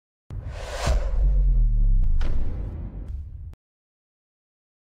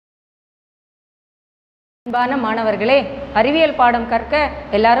அன்பான மாணவர்களே, அறிவியல் பாடம் கற்க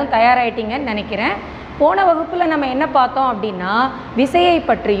எல்லாரும் தயாராயிட்டீங்கன்னு நினைக்கிறேன். போன வகுப்பில் நம்ம என்ன பார்த்தோம் அப்படின்னா, விசையை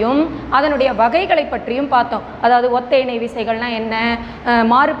பற்றியும் அதனுடைய வகைகளை பற்றியும் பார்த்தோம். அதாவது ஒத்த இணை விசைகள்னால் என்ன,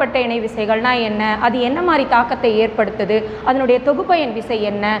 மாறுபட்ட இணை விசைகள்னால் என்ன, அது என்ன மாதிரி தாக்கத்தை ஏற்படுத்துது, அதனுடைய தொகுப்பயன் விசை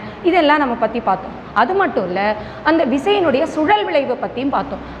என்ன, இதெல்லாம் நம்ம பற்றி பார்த்தோம். அது மட்டும் இல்லை, அந்த விசையினுடைய சுழல் விளைவை பற்றியும்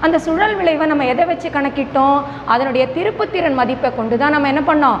பார்த்தோம். அந்த சுழல் விளைவை நம்ம எதை வச்சு கணக்கிட்டோம்? அதனுடைய திருப்புத்திறன் மதிப்பை கொண்டு தான் நம்ம என்ன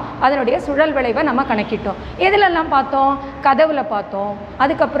பண்ணோம், அதனுடைய சுழல் விளைவை நம்ம கணக்கிட்டோம். எதுலெல்லாம் பார்த்தோம்? கதவுல பார்த்தோம்.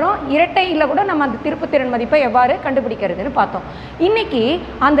 அதுக்கப்புறம் இரட்டையில் கூட நம்ம அந்த திருப்புத்திறன் மதிப்பை எவ்வாறு கண்டுபிடிக்கிறதுன்னு பார்த்தோம். இன்னைக்கு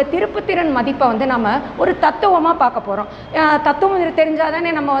அந்த திருப்புத்திறன் மதிப்பை நம்ம ஒரு தத்துவமாக பார்க்க போகிறோம். தத்துவம் தெரிஞ்சால்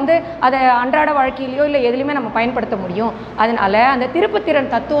தானே நம்ம அதை அன்றாட வாழ்க்கையிலையோ இல்லை எதுலையுமே நம்ம பயன்படுத்த முடியும். அதனால அந்த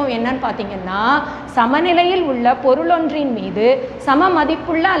திருப்புத்திறன் தத்துவம் என்னன்னு பார்த்தீங்கன்னா, சமநிலையில் உள்ள பொருளொன்றின் மீது சம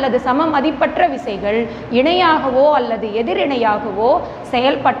மதிப்புள்ள அல்லது சம மதிப்பற்ற விசைகள் இணையாகவோ அல்லது எதிரிணையாகவோ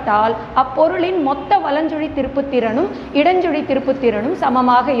செயல்பட்டால் அப்பொருளின் மொத்த வலஞ்சுழி திருப்புத்திறனும் இடஞ்சுழி திருப்புத்திறனும்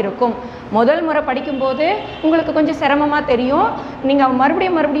சமமாக இருக்கும். முதல் முறை படிக்கும்போது உங்களுக்கு கொஞ்சம் சிரமமாக தெரியும். நீங்கள்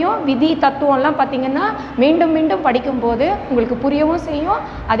மறுபடியும் விதி தத்துவம்லாம் பார்த்தீங்கன்னா மீண்டும் மீண்டும் படிக்கும்போது உங்களுக்கு புரியவும் செய்யும்.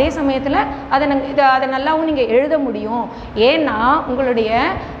 அதே சமயத்தில் அதை நல்லாவும் நீங்கள் எழுத முடியும். ஏன்னா உங்களுடைய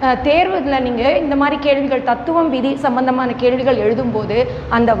தேர்வுகளில் நீங்கள் இந்த மாதிரி கேள்விகள், தத்துவம் விதி சம்பந்தமான கேள்விகள் எழுதும்போது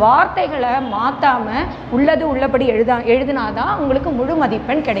அந்த வார்த்தைகளை மாற்றாமல் உள்ளது உள்ளபடி எழுதினாதான் உங்களுக்கு முழு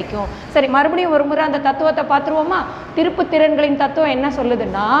மதிப்பெண் கிடைக்கும். சரி, மறுபடியும் ஒரு முறை அந்த தத்துவத்தை பார்த்துருவோமா? திருப்புத்திறன்களின் தத்துவம் என்ன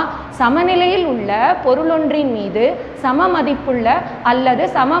சொல்லுதுன்னா, சமநிலையில் உள்ள பொருளொன்றின் மீது சம மதிப்புள்ள அல்லது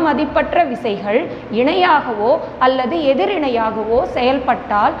சம மதிப்பற்ற விசைகள் இணையாகவோ அல்லது எதிரிணையாகவோ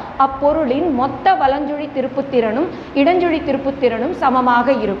செயல்பட்டால் அப்பொருளின் மொத்த வலஞ்சுழி திருப்புத்திறனும் இடஞ்சுழி திருப்புத்திறனும்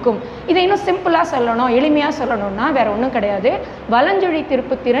சமமாக இருக்கும். இதை இன்னும் சிம்பிளாக சொல்லணும், எளிமையாக சொல்லணும்னா வேற ஒன்றும் கிடையாது. வலஞ்சுழி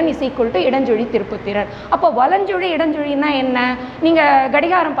திருப்புத்திறன் இஸ் ஈக்குவல் டு இடஞ்சுழி திருப்புத்திறன். அப்போ வலஞ்சுழி இடஞ்சுழின்னா என்ன? நீங்கள்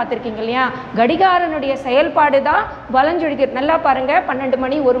கடிகாரம் பார்த்துருக்கீங்க இல்லையா? கடிகாரனுடைய செயல்பாடு தான் வலஞ்சுழி. நல்லா பாருங்க, 12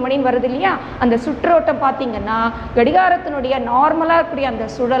 மணி 1 மணின்னு வருது இல்லையா? அந்த சுற்றோட்டம் பார்த்தீங்கன்னா கடிகாரத்தினுடைய நார்மலாக இருக்கக்கூடிய அந்த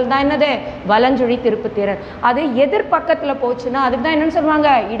சுழல் தான் என்னது? வலஞ்சுழி திருப்புத்திறன். அது எதிர்பக்கத்தில் போச்சுன்னா அதுக்கு தான் என்னன்னு சொல்லுவாங்க?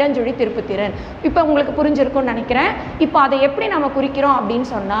 இடஞ்சுழி திருப்புத்திறன். இப்போ உங்களுக்கு புரிஞ்சிருக்கும்னு நினைக்கிறேன். இப்போ அதை எப்படி நம்ம குறிக்கிறோம் அப்படின்னு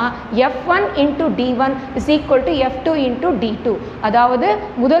சொன்னால், F1 × D1 is equal to F2 × D2. அதாவது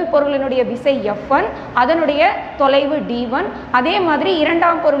முதல் பொருளினுடைய விசை F1, அதனுடைய தொலைவு D1. அதே மாதிரி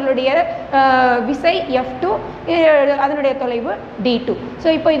இரண்டாம் பொருளுடைய விசை F2, அதனுடைய தொலைவு D2. ஸோ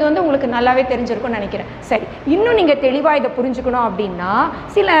இப்போ இது உங்களுக்கு நல்லாவே தெரிஞ்சிருக்கும்னு நினைக்கிறேன். சரி, இன்னும் நீங்கள் தெளிவாக இதை புரிஞ்சுக்கணும் அப்படின்னா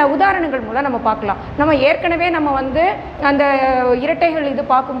சில உதாரணங்கள் மூலம் நம்ம பார்க்கலாம். நம்ம ஏற்கனவே நம்ம அந்த இரட்டைகள் இது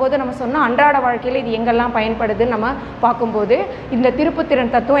பார்க்கும்போது நம்ம சொன்னால் அன்றாட வாழ்க்கையில் இது எங்கெல்லாம் பயன்படுதுன்னு நம்ம பார்க்கும்போது இந்த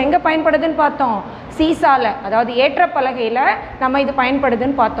திருப்புத்திறன் தத்துவம் எங்கே பயன்படுதுன்னு பார்த்தோம்? சீசால, அதாவது ஏற்ற பலகையில் நம்ம இது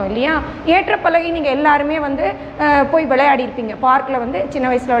பயன்படுதுன்னு பார்த்தோம் இல்லையா? ஏற்ற பலகை நீங்கள் எல்லாருமே போய் விளையாடி இருப்பீங்க. பார்க்கில் சின்ன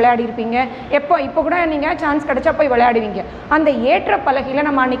வயசில் விளையாடி இருப்பீங்க. இப்போ கூட நீங்கள் சான்ஸ் கிடைச்சா போய் விளையாடுவீங்க. அந்த ஏற்ற பலகையில்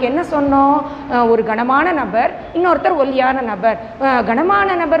நம்ம அன்றைக்கி என்ன சொன்னோம்? ஒரு கனமான நபர், இன்னொருத்தர் ஒல்லியான நபர்.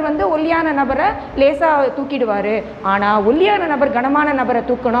 கனமான நபர் ஒல்லியான நபரை லேசாக தூக்கிடுவார். ஆனால் ஒல்லியான நபர் கனமான நபரை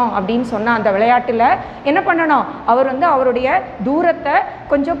தூக்கணும் அப்படின்னு சொன்னால் அந்த விளையாட்டில் என்ன பண்ணணும்? அவர் அவருடைய தூரத்தை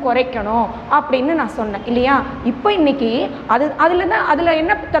கொஞ்சம் குறைக்கணும் அப்படின்னு நான் சொன்னேன் இல்லையா? இப்போ இன்னைக்கு அதில்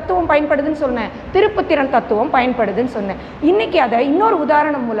என்ன தத்துவம் பயன்படுதுன்னு சொன்னேன்? திருப்புத்திறன் தத்துவம் பயன்படுதுன்னு சொன்னேன். இன்னைக்கு அதை இன்னொரு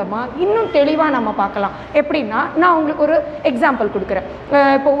உதாரணம் மூலமாக இன்னும் தெளிவாக நம்ம பார்க்கலாம். எப்படின்னா, நான் உங்களுக்கு ஒரு எக்ஸாம்பிள் கொடுக்குறேன்.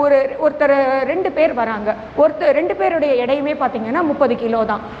 இப்போ ஒருத்தர் 2 பேர் வராங்க. ரெண்டு பேருடைய எடையுமே பார்த்தீங்கன்னா 30 கிலோ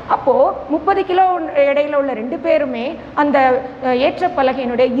தான். அப்போது 30 கிலோ எடையில் உள்ள 2 பேருமே அந்த ஏற்ற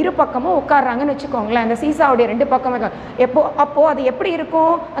பலகையினுடைய இரு பக்கமும் உட்கார்றாங்கன்னு வச்சுக்கோங்களேன். அந்த சீசாவுடைய 2 பக்கமும் அப்போது அது எப்படி இருக்கும்?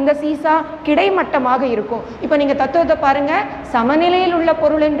 அந்த சீசா கிடைமட்டமாக இருக்கும். இப்போ நீங்கள் தத்துவத்தை பாருங்க. சமநிலையில் உள்ள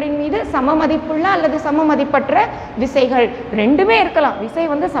பொருளொன்றின் மீது சம மதிப்புள்ள அல்லது சம மதிப்பற்ற விசைகள் ரெண்டுமே இருக்கலாம். விசை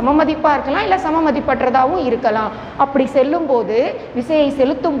சம மதிப்பாக இருக்கலாம், இல்லை சம மதிப்பற்றதாகவும் இருக்கலாம். அப்படி செல்லும் போது, விசையை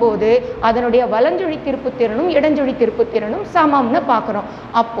செலுத்தும் போது அதனுடைய வலஞ்சுழி திருப்புத்திறனும் இடஞ்சுழி திருப்புத்திறனும் சமம்னு பார்க்குறோம்.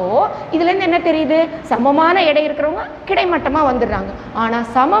 அப்போது இதுலேருந்து என்ன தெரியுது? சமமான எடை இருக்கிறவங்க கிடைமட்டமாக வந்துடுறாங்க. ஆனால்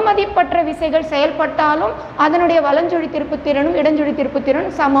சம மதிப்பற்ற விசைகள் செயல்பட்டாலும் அதனுடைய வலஞ்சுழி திருப்புத்திறனும் இடஞ்சுழி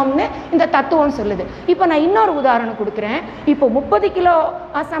திருப்புத்திறனும் சமம்னு இந்த தத்துவம் சொல்லுது. இப்போ நான் இன்னொரு உதாரணம் கொடுக்குறேன். இப்போ 30 கிலோ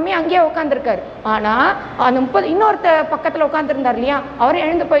சமயம் அங்கேயே உட்காந்துருக்காரு. ஆனால் அந்த இன்னொருத்த பக்கத்தில் உட்காந்துருந்தார் இல்லையா? அவர்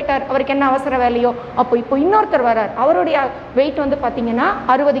எழுந்து போயிட்டார். அவருக்கு என்ன அவசர வேலையோ. இப்போ இன்னொருத்தர் வர்றார். அவருடைய வெயிட் பார்த்தீங்கன்னா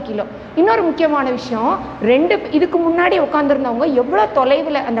 60 கிலோ. இன்னொரு முக்கியமான விஷயம், இதுக்கு முன்னாடி உட்காந்துருந்தவங்க எவ்வளோ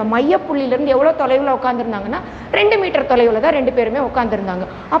தொலைவில், அந்த மையப்புள்ளியிலேருந்து எவ்வளோ தொலைவில் உட்காந்துருந்தாங்கன்னா 2 மீட்டர் தொலைவில் தான் 2 பேருமே உட்காந்துருந்தாங்க.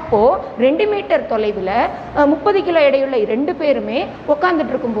 அப்போது 2 மீட்டர் தொலைவில் 30 கிலோ எடையுள்ள 2 பேருமே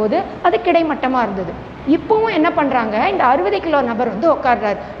உட்காந்துட்டு இருக்கும்போது அது கிடைமட்டமாக இருந்தது. இப்போவும் என்ன பண்ணுறாங்க, இந்த 60 கிலோ நபர் வந்து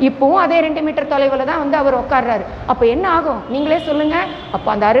உட்கார்றாரு. இப்போவும் அதே 2 மீட்டர் தொலைவில் தான் வந்து அவர் உட்கார்றாரு. அப்போ என்ன ஆகும் நீங்களே சொல்லுங்கள். அப்போ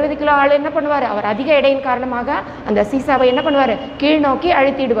அந்த 60 கிலோ ஆள் என்ன பண்ணுவார், அவர் அதிக எடையின் காரணமாக அந்த சீசாவை என்ன பண்ணுவார், கீழ் நோக்கி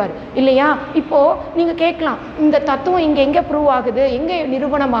அழுத்திடுவார் இல்லையா. இப்போது நீங்கள் கேட்கலாம், இந்த தத்துவம் இங்கே எங்கே ப்ரூவ் ஆகுது, எங்கே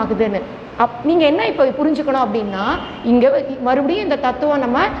நிரூபணம் ஆகுதுன்னு. நீங்கள் என்ன இப்போ புரிஞ்சுக்கணும் அப்படின்னா, இங்கே மறுபடியும் இந்த தத்துவம்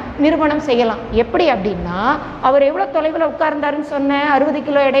நம்ம நிரூபணம் செய்யலாம். எப்படி அப்படின்னா, அவர் எவ்வளோ தொலைவில் உட்கார்ந்தாருன்னு சொன்னேன், 60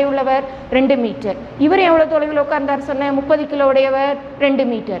 கிலோ எடை உள்ளவர் 2 மீட்டர். இவர் எவ்வளோ தொலைவில் உட்கார்ந்தார் சொன்னேன், 30 கிலோ உடையவர் 2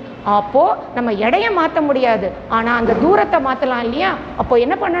 மீட்டர். அப்போது நம்ம எடையை மாற்ற முடியாது, ஆனால் அந்த தூரத்தை மாற்றலாம் இல்லையா. அப்போ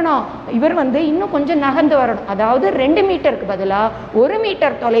என்ன பண்ணணும், இவர் வந்து இன்னும் கொஞ்சம் நகர்ந்து வரணும். அதாவது 2 மீட்டருக்கு பதிலாக 1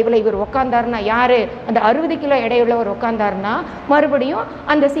 மீட்டர் தொலைவில் இவர் உட்கார்ந்தாருன்னா, யார் அந்த 60 கிலோ எடையுள்ளவர் உட்கார்ந்தாருன்னா, மறுபடியும்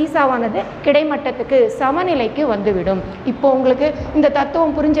அந்த சீசாவானது கிடைமட்டத்துக்கு சமநிலைக்கு வந்துவிடும். இப்போ உங்களுக்கு இந்த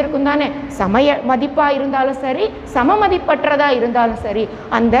தத்துவம் புரிஞ்சிருக்கும் தானே. சமய மதிப்பா இருந்தாலும் சரி, சம மதிப்பற்றதா இருந்தாலும் சரி,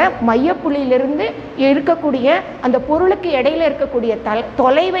 அந்த மையப்புள்ளியிலிருந்து இருக்கக்கூடிய அந்த பொருளுக்கு இடையில இருக்கக்கூடிய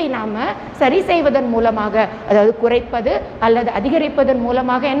தொலைவை நாம சரி செய்வதன் மூலமாக, அதாவது குறைப்பது அல்லது அதிகரிப்பதன்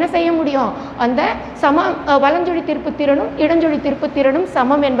மூலமாக என்ன செய்ய முடியும், அந்த வலஞ்சுழி திருப்புத்திறனும் இடஞ்சுழி திருப்புத்திறனும்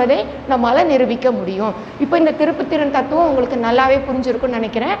சமம் என்பதை நம்மால நிரூபிக்க முடியும். இப்போ இந்த திருப்புத்திறன் தத்துவம் உங்களுக்கு நல்லாவே புரிஞ்சிருக்கும்னு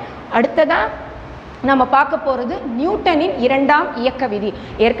நினைக்கிறேன். அடுத்ததா நம்ம பார்க்க போகிறது நியூட்டனின் இரண்டாம் இயக்க விதி.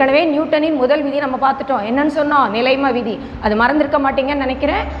 ஏற்கனவே நியூட்டனின் முதல் விதி நம்ம பார்த்துட்டோம். என்னன்னு சொன்னோம், நிலைம விதி. அது மறந்துருக்க மாட்டீங்கன்னு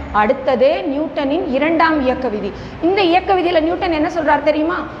நினைக்கிறேன். அடுத்தது நியூட்டனின் இரண்டாம் இயக்க விதி. இந்த இயக்க விதியில் நியூட்டன் என்ன சொல்றார்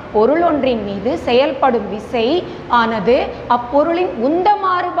தெரியுமா, பொருள் ஒன்றின் மீது செயல்படும் விசை ஆனது அப்பொருளின் உந்த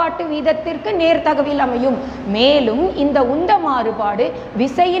மாறுபாட்டு வீதத்திற்கு நேர்தகவில் அமையும். மேலும் இந்த உந்த மாறுபாடு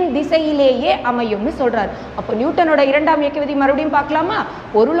விசையின் திசையிலேயே அமையும்னு சொல்றார். அப்போ நியூட்டனோட இரண்டாம் இயக்க விதி மறுபடியும் பார்க்கலாமா.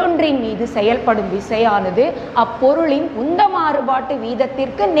 பொருள் ஒன்றின் மீது செயல்படும் விசையானது அப்பொருளின் உந்த மாறுபாட்டு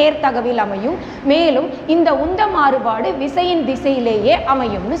வீதத்திற்கு நேர்தகவில் அமையும். மேலும் இந்த உந்த மாறுபாடு விசையின் திசையிலேயே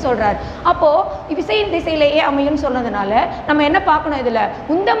அமையும்னு சொல்றார். அப்போ விசையின் திசையிலேயே அமையும் சொன்னதுனால நம்ம என்ன பார்க்கணும், இதுல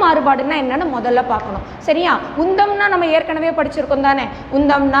உந்த மாறுபாடுன்னா என்னன்னு முதல்ல பார்க்கணும். சரியா, உந்தம்னா நம்ம ஏற்கனவே படிச்சிருக்கோம் தானே.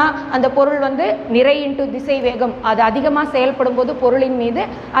 உந்தம்னா அந்த பொருள் வந்து நிறை இன்டு திசை வேகம், அது அதிகமாக செயல்படும் போது பொருளின் மீது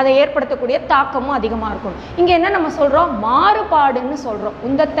அதை ஏற்படுத்தக்கூடிய தாக்கமும் அதிகமாக இருக்கும். இங்க என்ன நம்ம சொல்றோம், மாறுபாடுன்னு சொல்றோம்.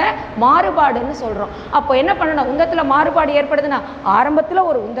 உந்தத்தை மாறுபாடுன்னு சொல்றோம். அப்போ என்ன பண்ணணும், உந்தத்துல மாறுபாடு ஏற்படுதுன்னா ஆரம்பத்துல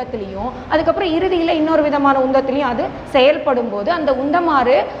ஒரு உந்தத்திலையும் அதுக்கப்புறம் இறுதியில இன்னொரு விதமான உந்தத்திலையும் அது செயல்படும் போது அந்த உந்த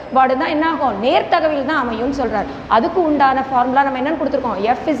மாறுபாடு தான் என்ன ஆகும், நேர்தகவில் தான் அமையும் சொல்றார். அதுக்கு உண்டான ஃபார்முலா நம்ம என்னன்னு கொடுத்துருக்கோம்,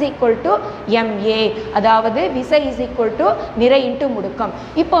 F = ma, அதாவது விசை = நிறை இன்டு முடுக்கம்.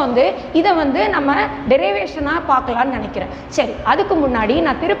 இப்போ வந்து இதை வந்து நம்ம டெரிவேஷனா பார்க்கலாம்னு நினைக்கிறேன். சரி, அதுக்கு முன்னாடி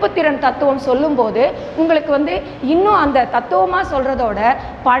நான் திருப்புத்திறன் தத்துவம் சொல்லும் போது உங்களுக்கு வந்து இன்னும் அந்த தத்துவமா சொல்றதோட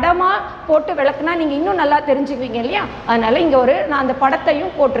படமா போட்டு விளக்குனா நீங்க இன்னும் நல்லா தெரிஞ்சுக்குவீங்க இல்லையா. அதனால இங்க நான் அந்த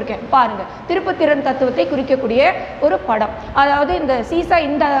படத்தையும் போட்டிருக்கேன் பாருங்க. திருப்புத்திறன் தத்துவத்தை குறிக்கக்கூடிய ஒரு படம். அதாவது இந்த சீசா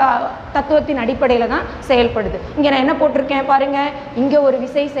இந்த தத்துவத்தின் அடிப்படையில தான் செயல்படுது. இங்க நான் என்ன போட்டிருக்கேன் பாருங்க, இங்க ஒரு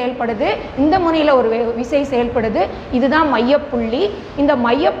விசை செயல்படுது, இந்த முனையில ஒரு விசை செயல்படுது. இதுதான் மையப்புள்ளி. இந்த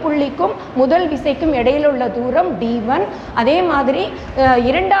மையப்புள்ளிக்கும் முதல் விசைக்கும் இடையில உள்ள தூரம் d1. அதே மாதிரி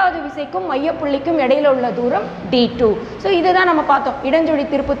இரண்டாவது விசைக்கும் மையப்புள்ளிக்கும் இடையில உள்ள தூரம் d2. ஸோ இதுதான் நம்ம பார்த்தோம், இடஞ்சுழி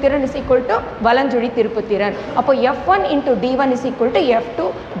திருப்புத்திறன் வலஞ்சுழி திருப்புத்திறன். அப்போ F1 × d1 = F2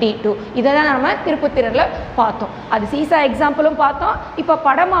 d2. இதை தான் நம்ம திருப்புத்திறன்ல பார்த்தோம். அது சீசா எக்ஸாம்பிளும் பார்த்தோம், இப்போ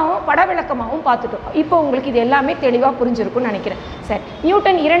பட விளக்கமாகவும் பார்த்துட்டோம். இப்போ உங்களுக்கு இது எல்லாமே தெளிவாக புரிஞ்சிருக்கும்னு நினைக்கிறேன். சரி,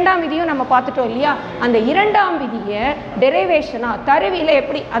 நியூட்டன் இரண்டாம் விதியும் நம்ம பார்த்துட்டோம் இல்லையா. அந்த இரண்டாம் விதியை டெரிவேஷனா தருவியில்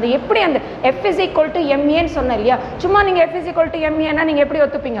அது எப்படி அந்த F = ma சொன்ன இல்லையா. சும்மா நீங்கள் F = ma நீங்கள் எப்படி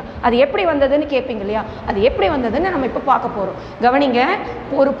ஒத்துப்பீங்க, அது எப்படி வந்ததுன்னு கேட்பீங்க இல்லையா. அது எப்படி வந்ததுன்னு நம்ம இப்போ பார்க்க போகிறோம். கவனிங்க,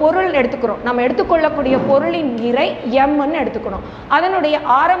 ஒரு பொருள் எடுத்துக்கிறோம். நம்ம எடுத்துக்கொள்ளக்கூடிய பொருளின் நிறை mன்னு எடுத்துக்கணும். அதனுடைய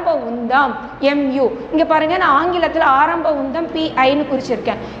ஆரம்ப உந்தம் mu. இங்கே பாருங்க, நான் ஆங்கிலத்தில் ஆரம்ப உந்தம் PIன்னு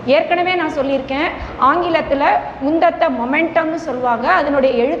குறிச்சிருக்கேன். ஏற்கனவே நான் சொல்லியிருக்கேன், ஆங்கிலத்தில் உந்தத்தை மொமெண்டம்னு சொல்லுவாங்க.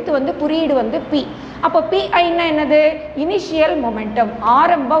 அதனுடைய எழுத்து வந்து குறியீடு வந்து P. அப்போ PIன்னா என்னது, இனிஷியல் மொமெண்டம்,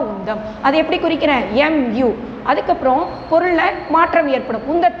 ஆரம்ப உந்தம். அது எப்படி குறிக்கிறேன், mu. அதுக்கப்புறம் பொருளில் மாற்றம் ஏற்படும்,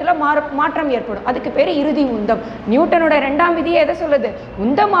 உந்தத்தில் மாற்றம் ஏற்படும், அதுக்கு பேர் இறுதி உந்தம். நியூட்டனோட இரண்டாம் விதியை எதை சொல்லுது,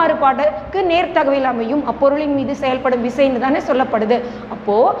 உந்த மாறுபாடுக்கு நேர்தகவில் அமையும் அப்பொருளின் மீது செயல்படும் விசைன்னு தானே சொல்லப்படுது.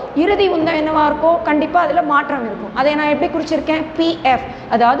 அப்போ இறுதி உந்தம் என்னவா இருக்கும், கண்டிப்பாக அதில் மாற்றம் இருக்கும். அதை நான் எப்படி குறிச்சிருக்கேன், PF,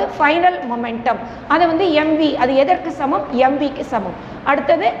 அதாவது ஃபைனல் மொமெண்டம். அதை வந்து MV, அது எதற்கு சமம், MVக்கு சமம்.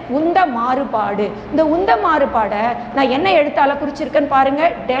 அடுத்தது உந்த மாறுபாடு. இந்த உந்த மாறுபாடை நான் என்ன எழுத்தால குறிச்சிருக்கேன்னு பாருங்க,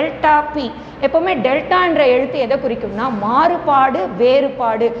 டெல்டா P. எப்பவுமே டெல்டா என்ற எழுத்து எழுத்து எதை குறிக்கும்னா மாறுபாடு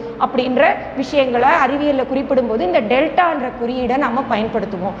வேறுபாடு அப்படின்ற விஷயங்களை அறிவியலில் குறிப்பிடும்போது இந்த டெல்டான்ற குறியீடை நம்ம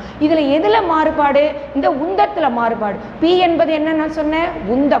பயன்படுத்துவோம். இதில் எதில் மாறுபாடு? இந்த உந்தத்தில் மாறுபாடு. பி என்பது என்ன நான் சொன்னேன்?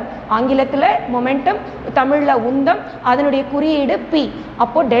 உந்தம். ஆங்கிலத்தில் மொமெண்டம், தமிழில் உந்தம், அதனுடைய குறியீடு பி.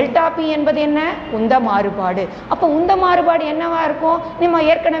 அப்போ டெல்டா பி என்பது என்ன? உந்த மாறுபாடு. அப்போ உந்த மாறுபாடு என்னவா இருக்கும்? நம்ம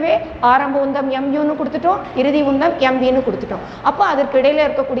ஏற்கனவே ஆரம்ப உந்தம் எம்யூன்னு கொடுத்துட்டோம், இறுதி உந்தம் எம்பின்னு கொடுத்துட்டோம். அப்போ அதற்கு இடையில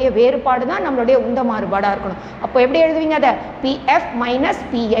இருக்கக்கூடிய வேறுபாடு தான் நம்மளுடைய உந்த மாறுபாடாக இருக்கணும். அப்போ எப்படி எழுதுவீங்க அதை? PF minus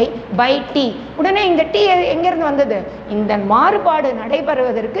PI by D. உடனே இந்த டி எங்கேருந்து வந்தது? இந்த மாறுபாடு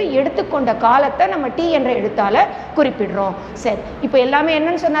நடைபெறுவதற்கு எடுத்துக்கொண்ட காலத்தை நம்ம டி என்ற எழுத்தால குறிப்பிடுறோம். சரி, இப்போ எல்லாமே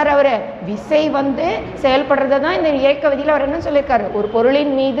என்னன்னு சொன்னார் அவர்? விசை வந்து செயல்படுறது தான் இந்த இயக்க விதியில் அவர் என்ன சொல்லியிருக்காரு? ஒரு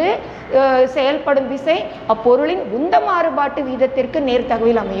பொருளின் மீது செயல்படும் விசை அப்பொருளின் உந்த மாறுபாட்டு வீதத்திற்கு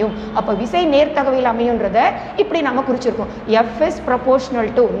நேர்த்தகவில் அமையும். அப்போ விசை நேர்த்தகவில் அமையும்ன்றத இப்படி நம்ம குறிச்சிருக்கோம். F is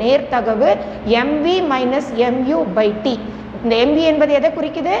proportional to நேர்த்தகவு MV minus mu by D. இந்த எம்வி என்பது எதை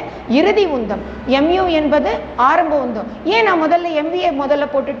குறிக்குது? இறுதி உந்தம். எம்யூ என்பது ஆரம்ப உந்தம். ஏன் நான் முதல்ல எம்வியை முதல்ல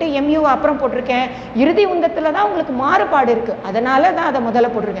போட்டுட்டு எம்யூ அப்புறம் போட்டிருக்கேன்? இறுதி உந்தத்தில் தான் உங்களுக்கு மாறுபாடு இருக்குது, அதனால தான் அதை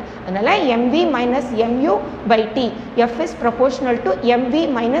முதல்ல போட்டிருக்கேன். அதனால MV minus mu by D. F is proportional to MV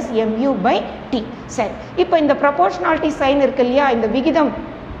minus mu by D. சரி, இப்போ இந்த ப்ரொபோர்ஷனாலிட்டி சைன் இருக்கு இல்லையா, இந்த விகிதம்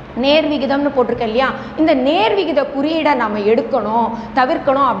நேர் விகிதம்னு போட்டிருக்கேன் இல்லையா, இந்த நேர் விகித குறியீடை நம்ம எடுக்கணும்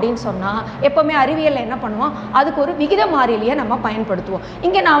தவிர்க்கணும் அப்படின்னு சொன்னால் எப்போவுமே அறிவியலில் என்ன பண்ணுவோம்? அதுக்கு ஒரு விகித மாறிலியை நம்ம பயன்படுத்துவோம்.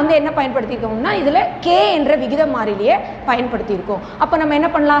 இங்கே நான் வந்து என்ன பயன்படுத்தியிருக்கோம்னா இதில் கே என்ற விகித மாறிலியை பயன்படுத்தியிருக்கோம். அப்போ நம்ம என்ன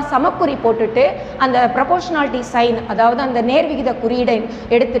பண்ணலாம்? சமக்குறி போட்டுட்டு அந்த ப்ரொபோர்ஷனாலிட்டி சைன், அதாவது அந்த நேர் விகித குறியீடை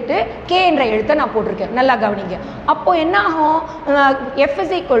எடுத்துட்டு கே என்ற எழுத்தை நான் போட்டிருக்கேன். நல்லா கவனிங்க. அப்போ என்ன ஆகும்? F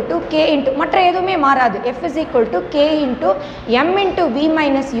is equal to K into மற்ற எதுவுமே மாறாது. F is equal to K into M into V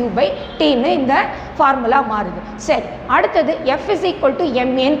minus U by T இந்த ஃபார்முலா மாறுது. சரி, அடுத்தது F is equal to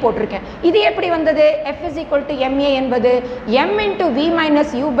MA போட்டிருக்கேன். இது எப்படி வந்தது? F is equal to MA என்பது M into V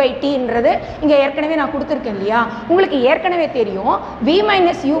minus U by T என்றது இங்கே ஏற்கனவே நான் கொடுத்துருக்கேன் இல்லையா, உங்களுக்கு ஏற்கனவே தெரியும். V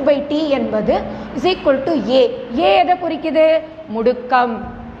minus U by T என்பது is equal to A. A எதை குறிக்குது? முடுக்கம்.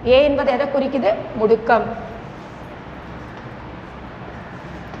 A என்பது எதை குறிக்குது? முடுக்கம்.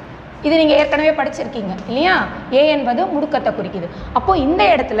 இது நீங்கள் ஏற்கனவே படிச்சிருக்கீங்க இல்லையா? ஏ என்பது முடுக்கத்தை குறிக்குது. அப்போ இந்த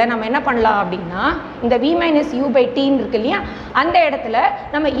இடத்துல நம்ம என்ன பண்ணலாம் அப்படின்னா இந்த வி மைனஸ் யூ பை டீன்னு இருக்கு இல்லையா, அந்த இடத்துல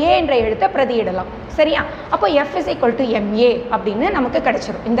நம்ம ஏ என்ற எழுத்தை பிரதியிடலாம். சரியா? அப்போ F is equal to MA அப்படின்னு நமக்கு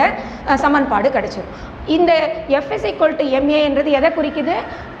கிடைச்சிரும். இந்த சமன்பாடு கிடைச்சிரும். இந்த F is equal to MA என்றது எதை குறிக்குது?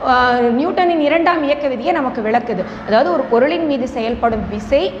 நியூட்டனின் இரண்டாம் இயக்க விதியை நமக்கு விளக்குது. அதாவது ஒரு பொருளின் மீது செயல்படும்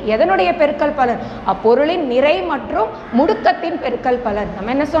விசை எதனுடைய பெருக்கல் பலன்? அப்பொருளின் நிறை மற்றும் முடுக்கத்தின் பெருக்கல் பலன்.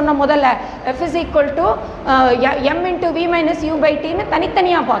 நம்ம என்ன சொன்னோம்? முதல்ல F is equal to M into V minus you by டின்னு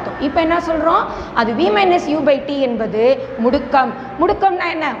தனித்தனியாக பார்த்தோம். இப்போ என்ன சொல்கிறோம்? அது V minus you by D என்பது முடுக்கம். முடுக்கம்னா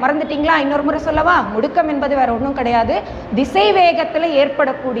என்ன மறந்துட்டீங்களா? இன்னொரு முறை சொல்லவா? முடுக்கம் என்பது வேற ஒன்றும் கிடையாது, திசை வேகத்தில்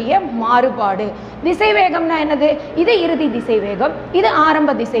ஏற்படக்கூடிய மாறுபாடு. திசை வேகம்னா என்னது? இது இறுதி திசை வேகம், இது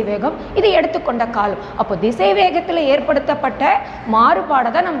ஆரம்ப திசை வேகம், இது எடுத்துக்கொண்ட காலம். அப்போ திசை வேகத்தில் ஏற்படுத்தப்பட்ட மாறுபாடை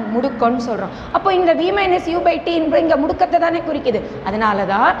தான் நம்ம முடுக்கம்னு சொல்கிறோம். அப்போ இந்த V minus you by D என்பது இங்கே முடுக்கத்தை தானே குறிக்குது. அதனால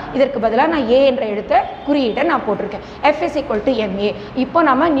தான் இதற்கு பதிலாக நான் ஏ என்ற எழுத்த குறியீட்டை நான் போட்டிருக்கேன். F is equal to MA. இப்போ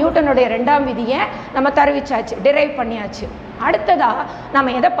நம்ம நியூட்டனுடைய ரெண்டாம் விதியை நம்ம தருவிச்சாச்சு, டிரைவ் பண்ணியாச்சு. அடுத்ததாக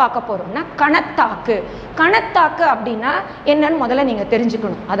நம்ம எதை பார்க்க போகிறோம்னா கணத்தாக்கு. கணத்தாக்கு அப்படின்னா என்னன்னு முதல்ல நீங்கள்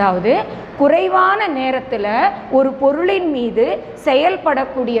தெரிஞ்சுக்கணும். அதாவது குறைவான நேரத்தில் ஒரு பொருளின் மீது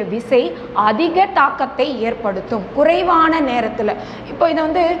செயல்படக்கூடிய விசை அதிக தாக்கத்தை ஏற்படுத்தும். குறைவான நேரத்தில். இப்போ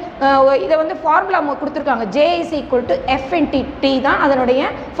இதை வந்து ஃபார்முலா கொடுத்துருக்காங்க. J is equal to F into D தான் அதனுடைய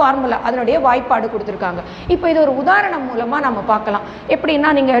ஃபார்முலா, அதனுடைய வாய்ப்பாடு கொடுத்துருக்காங்க. இப்போ இது ஒரு உதாரணம் மூலமாக நம்ம பார்க்கலாம்.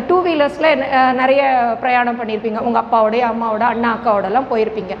 எப்படின்னா நீங்கள் டூ வீலர்ஸில் நிறைய பிரயாணம் பண்ணியிருப்பீங்க, உங்கள் அப்பாவோடைய அம்மாவோட அண்ணா அக்காவோடலாம்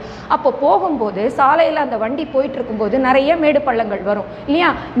போயிருப்பீங்க. அப்போ போகும்போது சாலையில் அந்த வண்டி போயிட்டு இருக்கும்போது நிறைய மேடு பள்ளங்கள் வரும்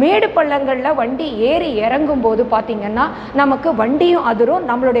இல்லையா? மேடு பள்ளங்களில் வண்டி ஏறி இறங்கும் போது பார்த்தீங்கன்னா நமக்கு வண்டியும் அதிரும்,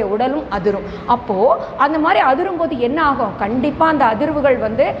 நம்மளுடைய உடலும் அதிரும். அப்போது அந்த மாதிரி அதிரும் போது என்ன ஆகும்? கண்டிப்பாக அந்த அதிர்வுகள்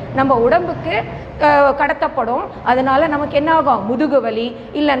வந்து நம்ம உடம்புக்கு கடத்தப்படும். அதனால நமக்கு என்ன ஆகும்? முதுகு வலி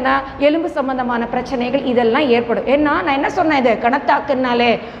இல்லைன்னா எலும்பு சம்பந்தமான பிரச்சனைகள் இதெல்லாம் ஏற்படும். ஏன்னா நான் என்ன சொன்னேன், இது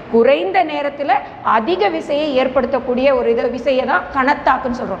கணத்தாக்குனாலே குறைந்த நேரத்தில் அதிக விசையை ஏற்படுத்தக்கூடிய ஒரு விசையை தான்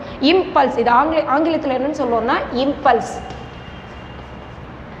கணத்தாக்குன்னு சொல்கிறோம். இம்பல்ஸ். இது ஆங்கிலத்தில் என்னன்னு சொல்லுவோம்னா இம்பல்ஸ்.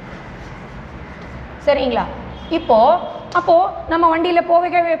 சரிங்களா? இப்போ அப்போது நம்ம வண்டியில்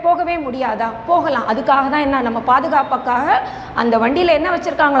போகவே முடியாதா? போகலாம். அதுக்காக தான் என்ன, நம்ம பாதுகாப்புக்காக அந்த வண்டியில் என்ன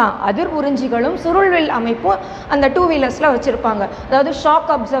வச்சுருக்காங்களாம், அதிர் உறிஞ்சிகளும் சுருள்வில் அமைப்பும் அந்த 2 வீலர்ஸில் வச்சுருப்பாங்க. அதாவது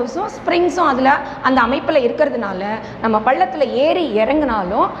ஷாக் அப்சர்வ்ஸும் ஸ்ப்ரிங்ஸும் அதில் அந்த அமைப்பில் இருக்கிறதுனால நம்ம பள்ளத்தில் ஏறி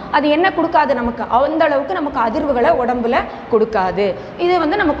இறங்கினாலும் அது என்ன கொடுக்காது, நமக்கு அந்த அளவுக்கு நமக்கு அதிர்வுகளை உடம்புல கொடுக்காது. இது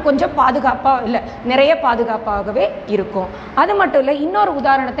வந்து நமக்கு கொஞ்சம் பாதுகாப்பாக இல்லை, நிறைய பாதுகாப்பாகவே இருக்கும். அது மட்டும் இல்லை, இன்னொரு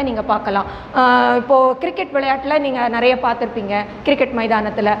உதாரணத்தை நீங்கள் பார்க்கலாம். இப்போது கிரிக்கெட் விளையாட்டில் நீங்கள் நிறைய பார்த்துருப்பீங்க, கிரிக்கெட்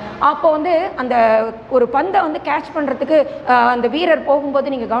மைதானத்தில். அப்போ வந்து அந்த ஒரு பந்தை வந்து கேட்ச் பண்ணுறதுக்கு அந்த வீரர்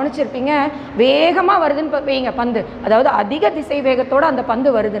போகும்போது நீங்கள் கவனிச்சிருப்பீங்க, வேகமாக வருதுன்னு வைங்க பந்து, அதாவது அதிக திசை வேகத்தோடு அந்த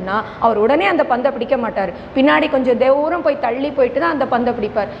பந்து வருதுன்னா அவர் உடனே அந்த பந்தை பிடிக்க மாட்டார், பின்னாடி கொஞ்சம் தூரம் போய் தள்ளி போயிட்டு தான் அந்த பந்தை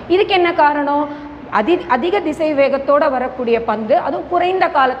பிடிப்பார். இதுக்கு என்ன காரணம்? அதிக திசை வேகத்தோடு வரக்கூடிய பந்து, அதுவும் குறைந்த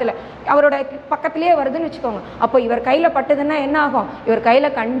காலத்தில் அவரோட பக்கத்திலேயே வருதுன்னு வச்சுக்கோங்க. அப்போ இவர் கையில் பட்டதுன்னா என்ன ஆகும், இவர் கையில்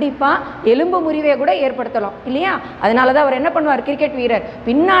கண்டிப்பாக எலும்பு முறிவை கூட ஏற்படுத்தலாம் இல்லையா? அதனால தான் அவர் என்ன பண்ணுவார், கிரிக்கெட் வீரர்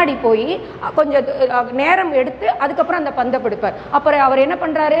பின்னாடி போய் கொஞ்சம் நேரம் எடுத்து அதுக்கப்புறம் அந்த பந்தை பிடிப்பார். அப்புறம் அவர் என்ன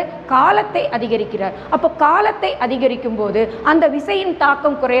பண்ணுறாரு, காலத்தை அதிகரிக்கிறார். அப்போ காலத்தை அதிகரிக்கும் போது அந்த விசையின்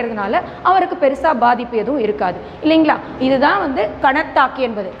தாக்கம் குறையிறதுனால அவருக்கு பெருசாக பாதிப்பு எதுவும் இருக்காது இல்லைங்களா? இதுதான் வந்து கணத்தாக்கி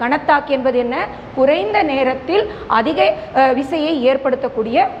என்பது. கணத்தாக்கி என்பது என்ன, குறைந்த நேரத்தில் அதிக விசையை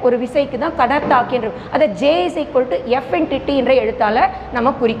ஏற்படுத்தக்கூடிய ஒரு விசைக்கு தான் கணத்தாக்கி என்று, அதை J = F × T என்ற எழுத்தால்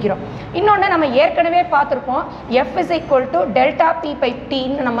நம்ம குறிக்கிறோம். இன்னொன்று நம்ம ஏற்கனவே பார்த்துருப்போம், F ΔP/T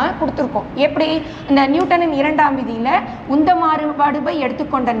நம்ம கொடுத்துருக்கோம். எப்படி, இந்த நியூட்டனின் 2ஆம் விதியில் உந்த மாறுபாடு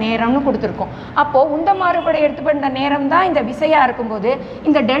எடுத்துக்கொண்ட நேரம்னு கொடுத்துருக்கோம். அப்போது உந்த மாறுபாடு எடுத்துக்கொண்ட நேரம் தான் இந்த விசையாக இருக்கும்போது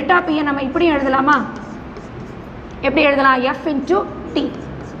இந்த ΔP நம்ம இப்படி எழுதலாமா? எப்படி எழுதலாம்? F × T.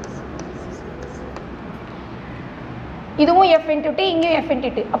 இதுவும் F × T, இங்கேயும் F ×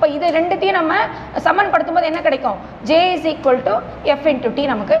 T. அப்போ இது ரெண்டுத்தையும் நம்ம சமன்படுத்தும் போது என்ன கிடைக்கும், J = F × T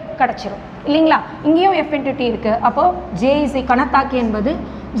நமக்கு கிடச்சிரும் இல்லைங்களா? இங்கேயும் F × T இருக்குது. அப்போது J கணத்தாக்கி என்பது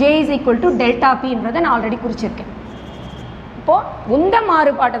J = ΔP என்றதை நான் ஆல்ரெடி குறிச்சிருக்கேன். இப்போது உந்த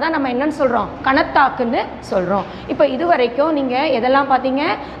மாறுபாட்டை தான் நம்ம என்னன்னு சொல்கிறோம், கணத்தாக்குன்னு சொல்கிறோம். இப்போ இது வரைக்கும் நீங்கள் எதெல்லாம் பார்த்தீங்க,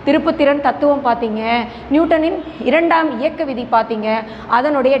 திருப்புத்திறன் தத்துவம் பார்த்தீங்க, நியூட்டனின் 2ஆம் இயக்க விதி பார்த்தீங்க,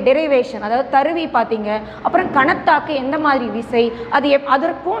 அதனுடைய டெரிவேஷன் அதாவது தருவி பார்த்தீங்க, அப்புறம் கணத்தாக்கு எந்த மாதிரி விசை, அது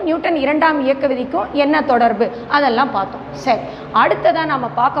அதற்கும் நியூட்டன் 2ஆம் இயக்க விதிக்கும் என்ன தொடர்பு, அதெல்லாம் பார்த்தோம். சரி, அடுத்ததாக நம்ம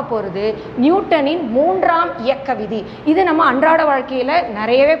பார்க்க போகிறது நியூட்டனின் 3ஆம் இயக்க விதி. இது நம்ம அன்றாட வாழ்க்கையில்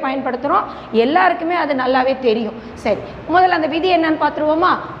நிறையவே பயன்படுத்துகிறோம், எல்லாருக்குமே அது நல்லாவே தெரியும். சரி, முதல்ல அந்த விதி என்னன்னு பார்த்துருவோமா?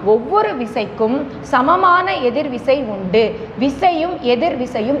 ஒவ்வொரு விசைக்கும் சமமான எதிர்விசை உண்டு. விசையும்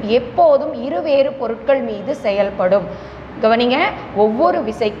எதிர்விசையும் எப்போதும் இருவேறு பொருட்கள் மீது செயல்படும். கவனிங்க, ஒவ்வொரு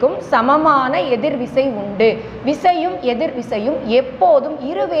விசைக்கும் சமமான எதிர்விசை உண்டு. விசையும் எதிர்விசையும் எப்போதும்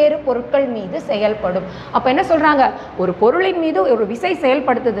இருவேறு பொருட்கள் மீது செயல்படும். அப்போ என்ன சொல்கிறாங்க, ஒரு பொருளின் மீது ஒரு விசை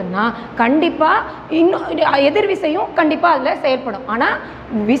செயல்படுத்துதுன்னா கண்டிப்பாக இன்னும் எதிர்விசையும் கண்டிப்பாக அதில் செயல்படும். ஆனால்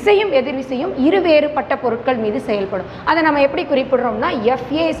விசையும் எதிர்விசையும் இருவேறுபட்ட பொருட்கள் மீது செயல்படும். அதை நம்ம எப்படி குறிப்பிடுறோம்னா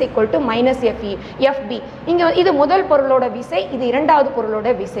FA = -FE FB. இங்கே இது முதல் பொருளோட விசை, இது இரண்டாவது பொருளோட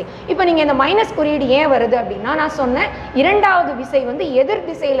விசை. இப்போ நீங்கள் இந்த மைனஸ் குறியீடு ஏன் வருது அப்படின்னா, நான் சொன்னேன் இரண்டாவது விசை வந்து எதிர்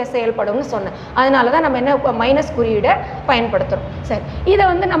திசையில் செயல்படும்னு சொன்னேன். அதனால தான் நம்ம என்ன மைனஸ் குறியீடை பயன்படுத்துகிறோம். சரி, இதை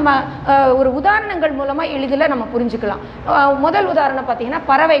வந்து நம்ம ஒரு உதாரணங்கள் மூலமாக எளிதில் நம்ம புரிஞ்சுக்கலாம். முதல் உதாரணம் பார்த்தீங்கன்னா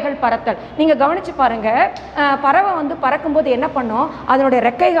பறவைகள் பறத்தல். நீங்கள் கவனித்து பாருங்கள், பறவை வந்து பறக்கும்போது என்ன பண்ணும், அதனுடைய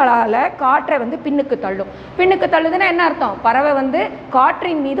ரெக்கைகளால் காற்றை வந்து பின்னுக்கு தள்ளும். பின்னுக்கு தள்ளுதுன்னா என்ன அர்த்தம், பறவை வந்து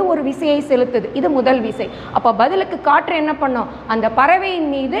காற்றின் மீது ஒரு விசையை செலுத்துது. இது முதல் விசை. அப்போ பதிலுக்கு காற்று என்ன பண்ணும், அந்த பறவையின்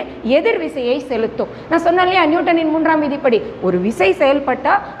மீது எதிர் விசையை செலுத்தும். நான் சொன்னேன் இல்லையா, நியூட்டனின் 3ஆம் விதிப்படி ஒரு விசை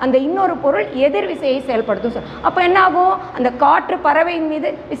செயல்பட்டால் அந்த இன்னொரு பொருள் எதிர் விசையை செயல்படுத்தும். அப்போ என்ன ஆகும், அந்த காற்று பறவையின் மீது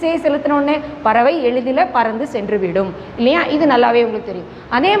விசையை செலுத்தினோடனே பறவை எளிதில் பறந்து சென்று விடும் இல்லையா? இது நல்லாவே உங்களுக்கு தெரியும்.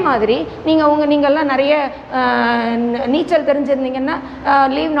 அதே மாதிரி நீங்கள்லாம் நிறைய நீச்சல் தெரிஞ்சிருந்தீங்கன்னா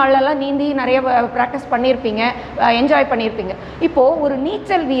லீவ் நாளெல்லாம் நீந்தி நிறைய ப்ராக்டிஸ் பண்ணியிருப்பீங்க, என்ஜாய் பண்ணியிருப்பீங்க. இப்போது ஒரு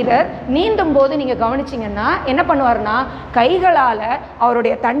நீச்சல் வீரர் நீந்தும் போது நீங்கள் கவனிச்சிங்கன்னா என்ன பண்ணுவார்னா, கைகளால்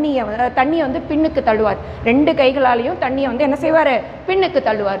அவருடைய தண்ணியை வந்து பின்னுக்கு தள்ளுவார். 2 கைகளாலையும் தண்ணியை வந்து என்ன செய்வார், பின்னுக்கு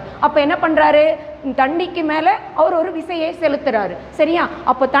தள்ளுவார். அப்போ என்ன பண்ணுறாரு, தண்ணிக்கு மேலே அவர் ஒரு விசையை செலுத்துறாரு. சரியா?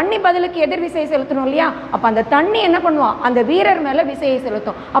 அப்போ தண்ணி பதிலுக்கு எதிர் விசையை செலுத்தணும் இல்லையா? அப்போ அந்த தண்ணி என்ன பண்ணுவான், அந்த வீரர் மேலே விசையை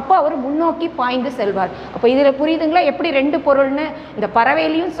செலுத்தும். அப்போ அவர் முன்னோக்கி பாய்ந்து செல்வார். அப்போ இதில் புரியுதுங்களா எப்படி 2 பொருள்னு? இந்த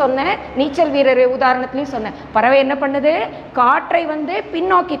பறவையிலையும் சொன்னேன், நீச்சல் வீரர் உதாரணத்துலையும் சொன்னேன். பறவை என்ன பண்ணுது, காற்றை வந்து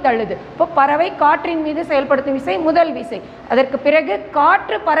பின்னோக்கி தள்ளுது. இப்போ பறவை காற்றின் மீது செயல்படுத்தும் விசை முதல் விசை. அதற்கு பிறகு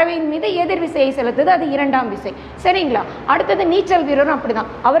காற்று பறவையின் மீது எதிர் விசையை செலுத்துது, அது 2ஆம் விசை. சரிங்களா? அடுத்தது நீச்சல் வீரரும்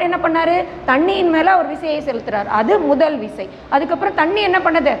அப்படிதான். அவர் என்ன பண்ணாரு, தண்ணியின் மேலே அவர் விசையை செலுத்துறார், அது முதல் விசை. அதுக்கப்புறம் தண்ணி என்ன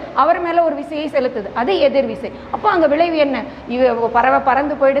பண்ணுது, அவர் மேலே ஒரு விசையை செலுத்துது, அது எதிர் விசை. அப்போ அங்கே விளைவு என்ன, பறவை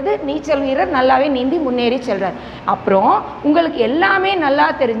பறந்து போயிடுது, நீச்சல் வீரர் நல்லாவே நீந்தி முன்னேறி செல்றார். அப்புறம் உங்களுக்கு எல்லாமே நல்லா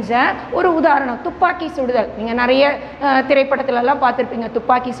தெரிஞ்ச ஒரு உதாரணம் துப்பாக்கி சுடுதல். நீங்கள் நிறைய திரைப்படத்துலலாம் பார்த்துருப்பீங்க,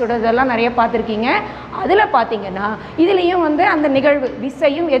 துப்பாக்கி சுடுதல்லாம் நிறைய பார்த்துருக்கீங்க. அதில் பார்த்தீங்கன்னா இதுலேயும் வந்து அந்த நிகழ்வு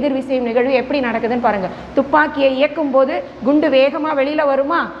விசையும் எதிர் விசையும் நிகழ்வு எப்படி நடக்குதுன்னு பாருங்கள். துப்பாக்கியை இயக்கும் போது குண்டு வேகமாக வெளியில்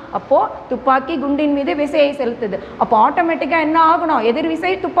வருமா, அப்போது துப்பாக்கி குண்டின் மீது விசையை செலுத்துது. அப்போ ஆட்டோமேட்டிக்காக என்ன ஆகணும், எதிர்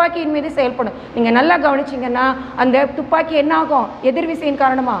விசை துப்பாக்கியின் மீது செயல்படும். நீங்கள் நல்லா கவனிச்சிங்கன்னா அந்த துப்பாக்கி என்ன ஆகும், எதிர் விசையின்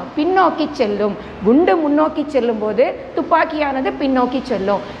காரணமாக பின்னோக்கி செல்லும். குண்டு முன்னோக்கி செல்லும் போது துப்பாக்கியானது பின்னோக்கி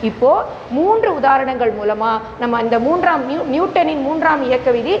செல்லும். இப்போது 3 உதாரணங்கள் மூலமாக நம்ம இந்த நியூட்டனின் 3ஆம்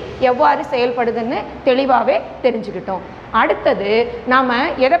இயக்க விதி எவ்வாறு செயல்படுதுன்னு தெளிவாகவே தெரிஞ்சுக்கிட்டோம். அடுத்தது நாம்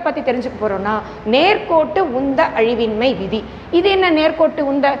எதை பற்றி தெரிஞ்சுக்க போகிறோம்னா நேர்கோட்டு உந்த அழிவின்மை விதி. இது என்ன நேர்கோட்டு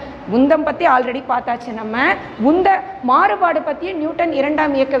உந்தம் பற்றி ஆல்ரெடி பார்த்தாச்சு. நம்ம உந்த மாறுபாடு பற்றியும் நியூட்டன்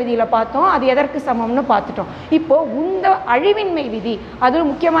 2ஆம் இயக்க விதியில் பார்த்தோம், அது எதற்கு சமம்னு பார்த்துட்டோம். இப்போது உந்த அழிவின்மை விதி அது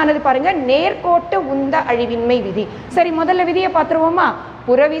முக்கியமானது பாருங்கள், நேர்கோட்டு உந்த அழிவின்மை விதி. சரி, முதல்ல விதியை பார்த்துருவோமா.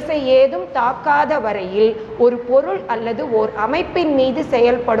 புறவிசை ஏதும் தாக்காத வரையில் ஒரு பொருள் அல்லது ஓர் அமைப்பின் மீது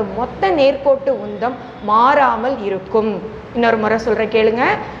செயல்படும் மொத்த நேர்கோட்டு உந்தம் மாறாமல் இருக்கும். இன்னொரு முறை சொல்கிறேன் கேளுங்க.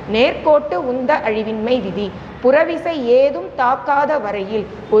 நேர்கோட்டு உந்த அழிவின்மை விதி. புறவிசை ஏதும் தாக்காத வரையில்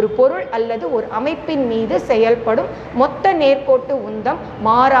ஒரு பொருள் அல்லது ஒரு அமைப்பின் மீது செயல்படும் மொத்த நேர்கோட்டு உந்தம்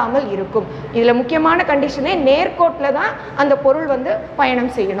மாறாமல் இருக்கும். இதில் முக்கியமான கண்டிஷனே நேர்கோட்டில் தான் அந்த பொருள் வந்து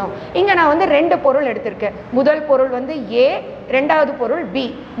பயணம் செய்யணும். இங்கே நான் வந்து 2 பொருள் எடுத்திருக்கேன். முதல் பொருள் வந்து ஏ, ரெண்டாவது பொருள் பி.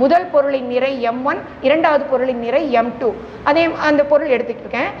 முதல் பொருளின் நிறை m1, இரண்டாவது பொருளின் நிறை m2. அந்த பொருள்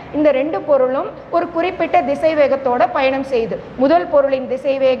எடுத்துக்கிட்டேன். இந்த 2 பொருளும் ஒரு குறிப்பிட்ட திசை வேகத்தோட பயணம் செய்யுது. முதல் பொருளின்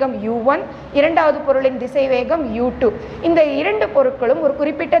திசை வேகம் u1, இரண்டாவது பொருளின் திசை வேகம் u2. இந்த 2 பொருட்களும் ஒரு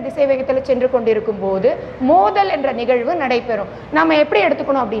குறிப்பிட்ட திசை வேகத்தில் சென்று கொண்டிருக்கும் போது மோதல் என்ற நிகழ்வு நடைபெறும். நம்ம எப்படி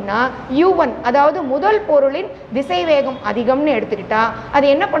எடுத்துக்கணும் அப்படின்னா u1 அதாவது முதல் பொருளின் திசை வேகம் அதிகம்னு எடுத்துக்கிட்டா அது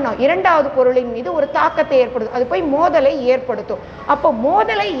என்ன பண்ணும், இரண்டாவது பொருளின் மீது ஒரு தாக்கத்தை ஏற்படுத்தும், அது போய் மோதலை ஏற்படுத்தும். அப்போ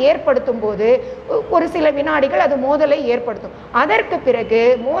மோதலை ஏற்படுத்தும் போது ஒரு சில வினாடிகள் அது மோதலை ஏற்படுத்தும். அதற்கு பிறகு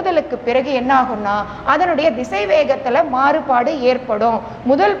மோதலுக்கு பிறகு என்ன ஆகும்னா அதனுடைய திசை வேகத்தில் மாறுபாடு ஏற்படும்.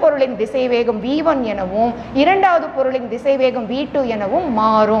 முதல் பொருளின் திசை வேகம் v1 எனவும் இரண்டாவது பொருளின் திசை வேகம் v2 எனவும்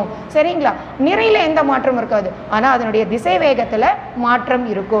மாறும். சரிங்களா? நிறையில எந்த மாற்றம் இருக்காது, ஆனால் அதனுடைய திசை வேகத்தில் மாற்றம்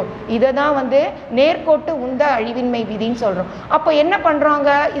இருக்கும். இதை தான் வந்து நேர்கோட்டு உந்த அழிவின்மை விதின்னு சொல்கிறோம். அப்போ என்ன பண்ணுறாங்க,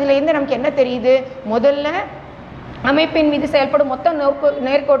 இதில் இருந்து நமக்கு என்ன தெரியுது, முதல்ல அமைப்பின் மீது செயல்படும் மொத்த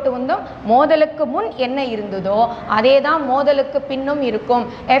நேர்கோட்டு உந்தம் மோதலுக்கு முன் என்ன இருந்ததோ அதே தான் மோதலுக்கு பின்னும் இருக்கும்.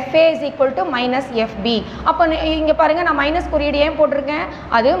 FA = -FB. அப்போ இங்கே பாருங்கள், நான் மைனஸ் குறியீடு ஏன் போட்டிருக்கேன்,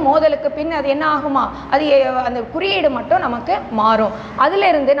 அது மோதலுக்கு பின் அது என்ன ஆகுமா, அது அந்த குறியீடு மட்டும் நமக்கு மாறும்.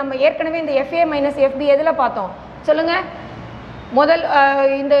 அதிலிருந்து நம்ம ஏற்கனவே இந்த FA - FB எதில் பார்த்தோம் சொல்லுங்கள், முதல்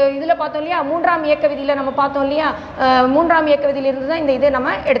இந்த இதில் பார்த்தோம் இல்லையா, 3ஆம் இயக்க விதியில் நம்ம பார்த்தோம் இல்லையா, 3ஆம் இயக்க விதியிலிருந்து தான் இந்த இதை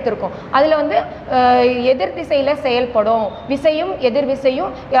நம்ம எடுத்திருக்கோம். அதில் வந்து எதிர் திசையில் செயல்படும் விசையும் எதிர் விசையும்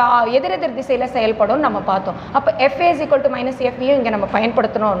எதிரெதிர் திசையில் செயல்படும் நம்ம பார்த்தோம். அப்போ FA = -FB இங்கே நம்ம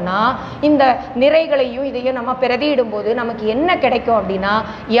பயன்படுத்தினோம்னா இந்த நிறைகளையும் இதையும் நம்ம பிரதியிடும் போது நமக்கு என்ன கிடைக்கும் அப்படின்னா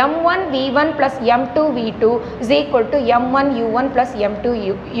m1 v1 + m2 v2 = m1 u1 + m2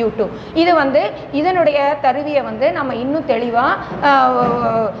 u2. இது வந்து இதனுடைய தருவியை வந்து நம்ம இன்னும் தெளிவாக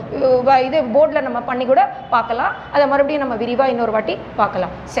இது போர்டில் நம்ம பண்ணி கூட பார்க்கலாம். அதை மறுபடியும் நம்ம விரிவாக இன்னொரு வாட்டி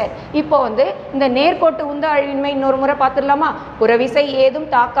பார்க்கலாம். சரி, இப்போ வந்து இந்த நேர்கோட்டு உந்த அழிவின்மை இன்னொரு முறை பார்த்துடலாமா. புறவிசை ஏதும்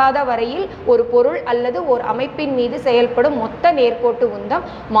தாக்காத வரையில் ஒரு பொருள் அல்லது ஒரு அமைப்பின் மீது செயல்படும் மொத்த நேர்கோட்டு உந்தம்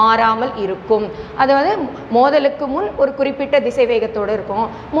மாறாமல் இருக்கும். அதாவது மோதலுக்கு முன் ஒரு குறிப்பிட்ட திசை வேகத்தோடு இருக்கும்,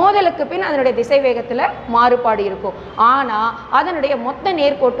 மோதலுக்கு பின் அதனுடைய திசை வேகத்தில் மாறுபாடு இருக்கும், ஆனால் அதனுடைய மொத்த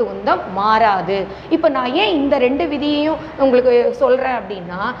நேர்கோட்டு உந்தம் மாறாது. இப்போ நான் ஏன் இந்த 2 விதியையும் உங்களுக்கு சொல்கிறேன்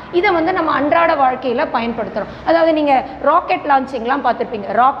அப்படின்னா இதை வந்து நம்ம அன்றாட வாழ்க்கையில் பயன்படுத்துகிறோம். அதாவது நீங்கள் ராக்கெட் லான்ச்சிங்லாம் பார்த்துருப்பீங்க,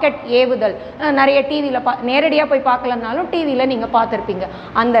 ராக்கெட் ஏவுதல் நிறைய டிவியில் நேரடியாக போய் பார்க்கலனாலும் டிவியில் நீங்கள் பார்த்துருப்பீங்க.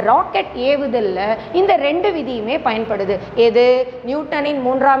 அந்த ராக்கெட் ஏவுதலில் இந்த 2 விதியுமே பயன்படுது. எது, நியூட்டனின்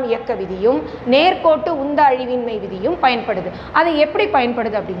 3ஆம் இயக்க விதியும் நேர்கோட்டு உந்த அழிவின்மை விதியும் பயன்படுது. அது எப்படி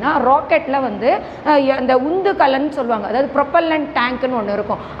பயன்படுது அப்படின்னா ராக்கெட்டில் வந்து அந்த உந்து கலன்னு சொல்லுவாங்க, அதாவது ப்ரொப்பல்லண்ட் டேங்க்னு ஒன்று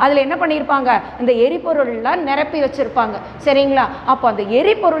இருக்கும். அதில் என்ன பண்ணியிருப்பாங்க, இந்த எரிபொருள்லாம் நிரப்பி வச்சுருப்பாங்க. சரி, இல்லைங்களா? அப்போ அந்த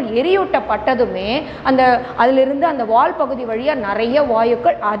எரிபொருள் எரியூட்டப்பட்டதுமே அதிலிருந்து அந்த வால் பகுதி வழியாக நிறைய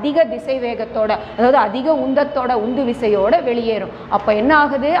வாயுக்கள் அதிக திசை வேகத்தோட, அதாவது அதிக உந்தத்தோட, உந்து விசையோட வெளியேறும். அப்போ என்ன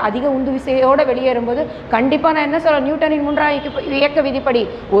ஆகுது? அதிக உந்து விசையோட வெளியேறும்போது கண்டிப்பாக நான் என்ன சொல்கிறேன், நியூட்டனின் 3ஆம் இயக்க விதிப்படி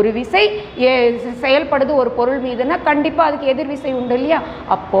ஒரு விசை செயல்படுது ஒரு பொருள் மீதுன்னா கண்டிப்பாக அதுக்கு எதிர் விசை உண்டு இல்லையா?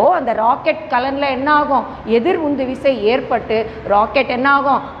 அப்போது அந்த ராக்கெட் கலனில் என்ன ஆகும்? எதிர் உந்து விசை ஏற்பட்டு ராக்கெட் என்ன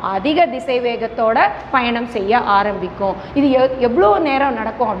ஆகும்? அதிக திசை வேகத்தோட பயணம் செய்ய ஆரம்பிக்கும். இது எவ்வளோ நேரம்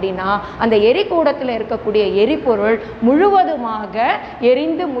நடக்கும் அப்படின்னா, அந்த எரிக்கூடத்தில் இருக்கக்கூடிய எரிபொருள் முழுவதுமாக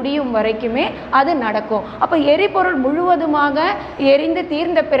எரிந்து முடியும் வரைக்குமே அது நடக்கும். அப்போ எரிபொருள் முழுவதுமாக எரிந்து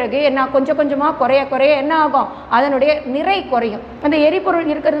தீர்ந்த பிறகு என்ன, கொஞ்சம் கொஞ்சமாக குறைய குறைய என்ன ஆகும்? அதனுடைய நிறை குறையும். அந்த எரிபொருள்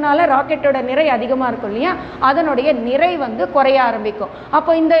இருக்கிறதுனால ராக்கெட்டோட நிறை அதிகமாக இருக்கும் இல்லையா? அதனுடைய நிறை குறைய ஆரம்பிக்கும்.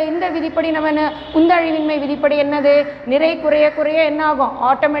 அப்போ இந்த விதிப்படி நம்ம என்ன, உந்தழிவின்மை விதிப்படி என்னது? நிறை குறைய குறைய என்ன ஆகும்?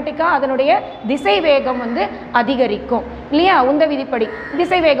 ஆட்டோமேட்டிக்காக அதனுடைய திசை வேகம் அதிகரிக்கும் இல்லையா? உந்த விதிப்படி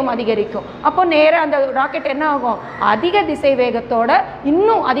திசை வேகம் அதிகரிக்கும். அப்போ நேராக அந்த ராக்கெட் என்ன ஆகும்? அதிக திசை வேகத்தோட,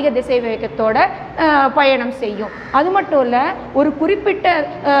 இன்னும் அதிக திசை வேகத்தோட பயணம் செய்யும். அது மட்டும் இல்லை, ஒரு குறிப்பிட்ட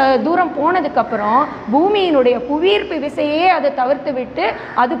தூரம் போனதுக்கப்புறம் பூமியினுடைய புவியீர்ப்பு விசையே அதை தவிர்த்து விட்டு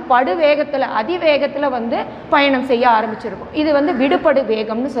அது படு வேகத்தில், அதிவேகத்தில் பயணம் செய்ய ஆரம்பிச்சிருக்கும். இது விடுபடு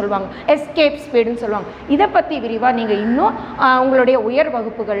வேகம்னு சொல்லுவாங்க, எஸ்கேப் ஸ்பீடுன்னு சொல்லுவாங்க. இதை பற்றி விரிவாக நீங்கள் இன்னும் உங்களுடைய உயர்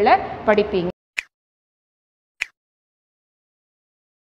வகுப்புகளில் படிப்பீங்க.